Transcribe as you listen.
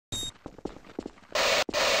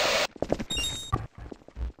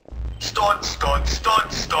stun, stun,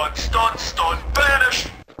 stun, stun, stun, stun, banish.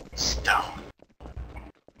 Stun.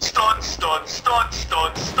 Stun, stun, stun,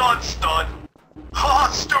 stun, stun, stun. Ha,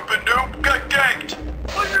 stupid noob, got ganked.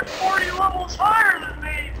 Well, you're 40 levels higher than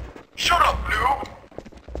me. Shut up, noob.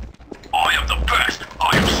 I am the best.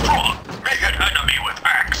 I am strong. Me hit enemy with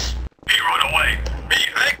axe. Me run away. Me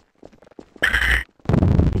hit.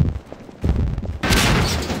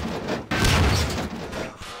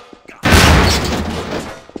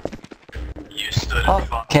 You stood in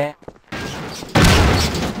front. Okay.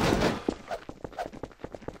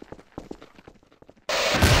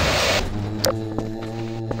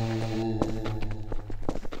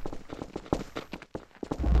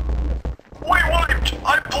 We wiped!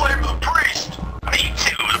 I blame the priest! Me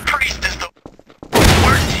too, the priest is the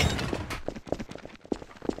worst.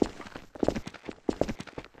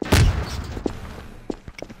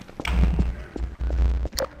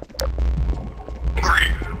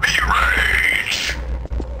 Me rage!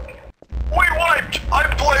 We wiped! I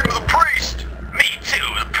blame the priest! Me too,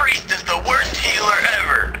 the priest is the worst healer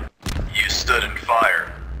ever! You stood in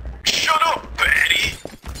fire. Shut up, Betty!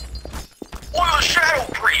 Look at the Shadow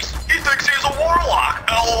Priest! He thinks he's a warlock!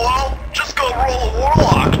 LOL! Just go roll a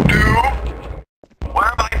warlock, dude! Where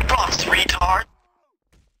are my buffs, retard?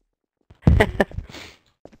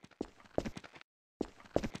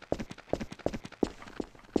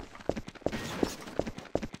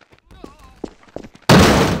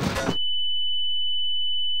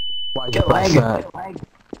 Get lag.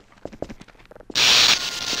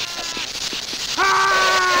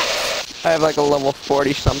 I have like a level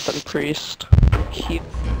 40 something priest.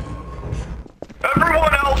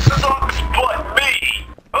 Everyone else sucks but me!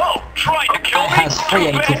 Oh, trying to kill me?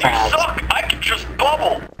 Too bad you suck! I can just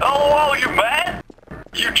bubble! LOL, you mad?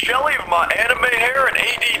 You jelly of my anime hair and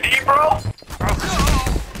ADD, bro?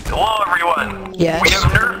 Hello, everyone. Yes. We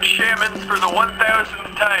have nerfed shamans for the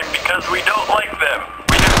 1000th time because we don't like them.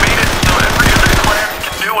 We have made it so every other class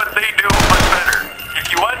can do what they do, but better.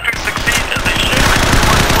 If you want to succeed as a shaman, you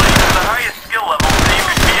must play to the highest skill level so you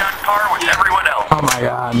can be on par with everyone else. Oh my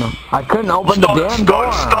god, no. I couldn't open the damn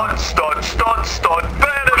door. Stun, stun, stun, stun, stun,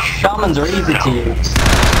 vanish! Shamans are easy to use.